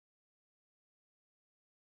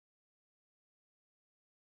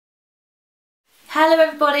Hello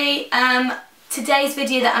everybody, today's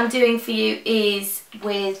video that I'm doing for you is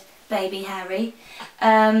with baby Harry.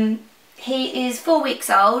 He is 4 weeks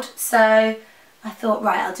old, so I thought,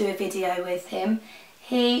 right, I'll do a video with him.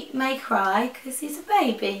 He may cry because he's a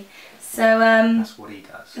baby, so that's what he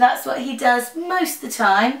does. That's what he does most of the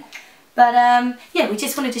time. But yeah, we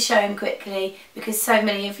just wanted to show him quickly because so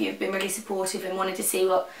many of you have been really supportive and wanted to see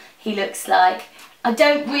what he looks like. I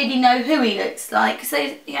don't really know who he looks like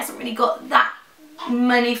because he hasn't really got that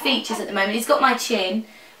many features at the moment. He's got my chin,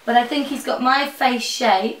 but I think he's got my face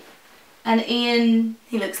shape, and Ian,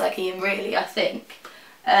 he looks like Ian really, I think.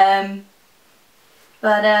 Yeah,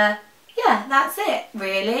 that's it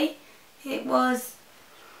really. He's lovely.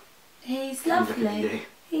 He's lovely.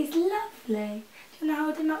 Do you want to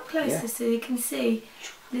hold him up closer so you can see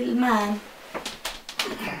little man?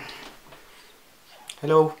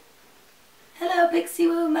 Hello. Hello,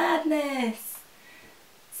 Pixiwoomadness.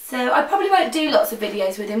 So I probably won't do lots of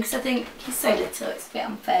videos with him because I think he's so little, it's a bit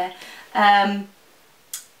unfair.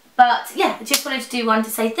 But yeah, I just wanted to do one to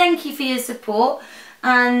say thank you for your support.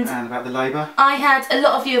 And about the labour? I had a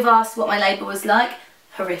lot of you have asked what my labour was like.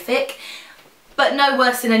 Horrific. But no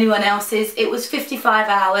worse than anyone else's. It was 55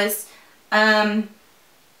 hours.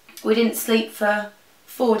 We didn't sleep for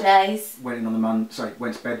 4 days. Went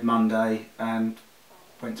to bed Monday and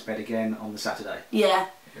went to bed again on the Saturday. Yeah.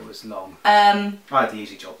 It was long. I had the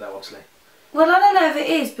easy job though, obviously. Well, I don't know if it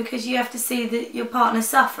is because you have to see your partner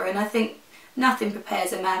suffer, and I think nothing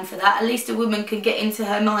prepares a man for that. At least a woman can get into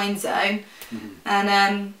her mind zone,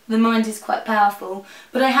 and the mind is quite powerful.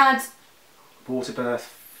 But I had water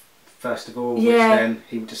birth first of all, which then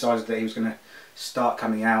he decided that he was going to start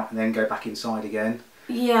coming out and then go back inside again.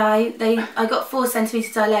 Yeah, I got 4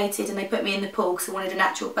 centimetres dilated, and they put me in the pool because I wanted a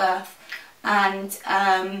natural birth, and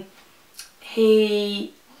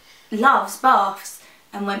he loves baths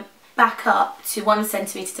and went back up to 1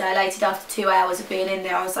 centimetre dilated after 2 hours of being in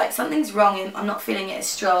there. I was like, something's wrong and I'm not feeling it as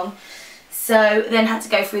strong. So then had to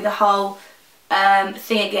go through the whole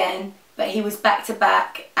thing again, but he was back to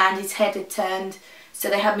back and his head had turned, so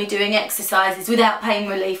they had me doing exercises without pain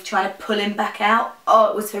relief trying to pull him back out. Oh,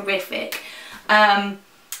 it was horrific. And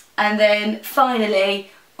then finally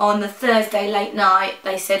on the Thursday late night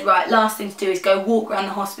they said, right, last thing to do is go walk around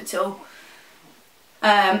the hospital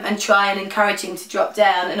and try and encourage him to drop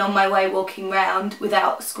down. And on my way walking round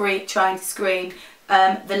without trying to scream,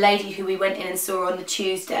 the lady who we went in and saw on the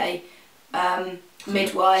Tuesday,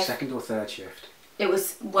 midwife. Second or third shift? It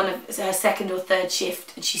was one of her second or third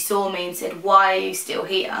shift, and she saw me and said, why are you still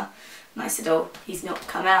here? And I said, oh, he's not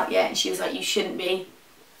come out yet. And she was like, you shouldn't be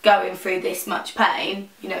going through this much pain,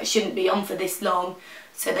 you know, it shouldn't be on for this long.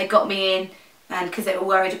 So they got me in, and because they were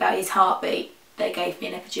worried about his heartbeat, they gave me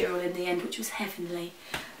an epidural in the end, which was heavenly.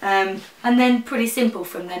 And then pretty simple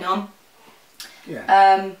from then on.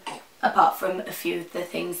 Yeah. Apart from a few of the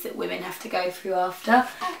things that women have to go through after,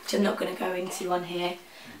 which I'm not going to go into on here.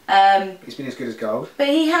 He's been as good as gold. But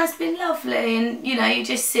he has been lovely, and you know, you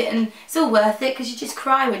just sit and it's all worth it because you just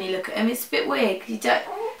cry when you look at him. It's a bit weird because it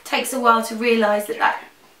takes a while to realise that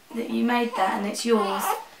you made that and it's yours.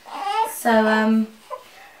 So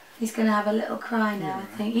he's going to have a little cry now, I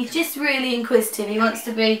think. He's just really inquisitive. He wants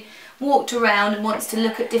to be walked around and wants to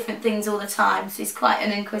look at different things all the time. So he's quite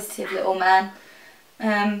an inquisitive little man.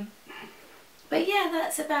 But yeah,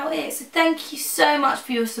 that's about it. So thank you so much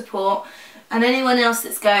for your support. And anyone else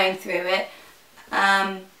that's going through it,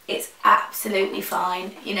 it's absolutely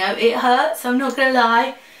fine. You know, it hurts, I'm not going to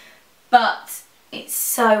lie. But it's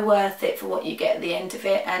so worth it for what you get at the end of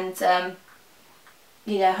it. And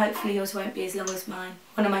you know, hopefully yours won't be as long as mine.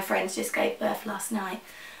 One of my friends just gave birth last night,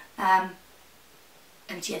 and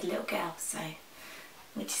she had a little girl, so,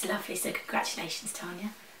 which is lovely. So congratulations, Tanya.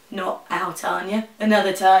 Not our Tanya,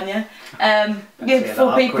 another Tanya.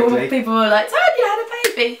 Before people were like, Tanya had a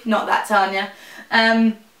baby. Not that Tanya.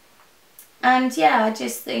 And yeah, I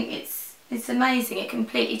just think it's amazing. It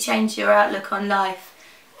completely changed your outlook on life,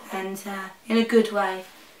 and in a good way.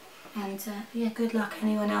 And yeah, good luck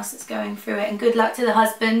anyone else that's going through it, and good luck to the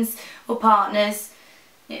husbands or partners.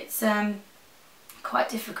 It's quite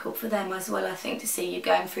difficult for them as well, I think, to see you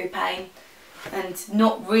going through pain and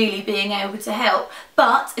not really being able to help.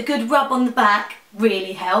 But a good rub on the back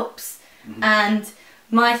really helps. And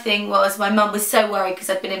my thing was, my mum was so worried because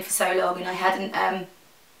I'd been in for so long, and I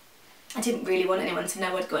didn't really want anyone to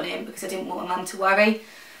know I'd gone in because I didn't want my mum to worry.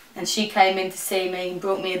 And she came in to see me and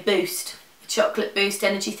brought me a boost. Chocolate boost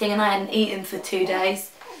energy thing, and I hadn't eaten for 2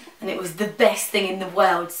 days, and it was the best thing in the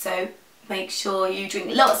world. So make sure you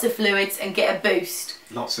drink lots of fluids and get a boost.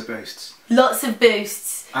 Lots of boosts. Lots of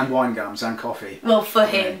boosts. And wine gums and coffee. Well, for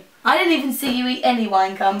him. I didn't even see you eat any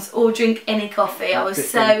wine gums or drink any coffee. I was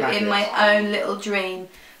so in my own little dream.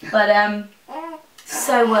 But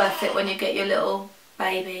so worth it when you get your little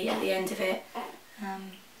baby at the end of it.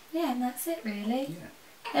 Yeah, and that's it really. Yeah.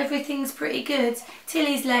 Everything's pretty good.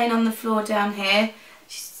 Tilly's laying on the floor down here.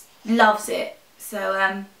 She loves it.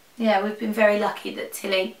 So yeah, we've been very lucky that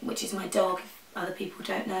Tilly, which is my dog, if other people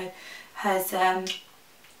don't know, has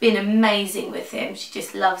been amazing with him. She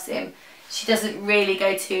just loves him. She doesn't really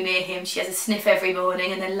go too near him. She has a sniff every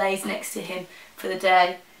morning and then lays next to him for the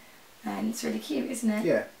day. And it's really cute, isn't it?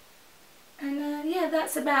 Yeah. And yeah,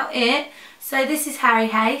 that's about it. So this is Harry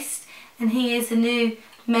Haste, and he is a new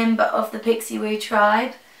member of the Pixiwoo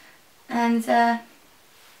tribe. And yeah,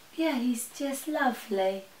 he's just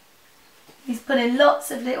lovely. He's put in lots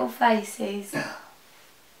of little faces.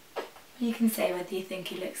 You can say whether you think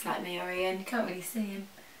he looks like me or Ian. You can't really see him.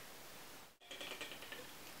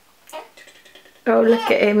 Oh, look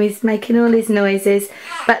at him. He's making all his noises.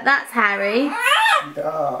 But that's Harry.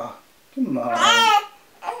 Oh, come on.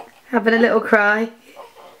 Having a little cry.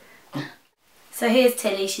 So here's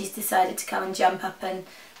Tilly. She's decided to come and jump up and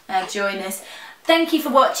join us. Thank you for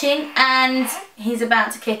watching, and he's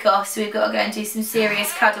about to kick off, so we've got to go and do some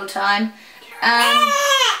serious cuddle time.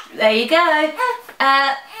 There you go.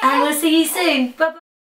 And we'll see you soon. Bye-bye.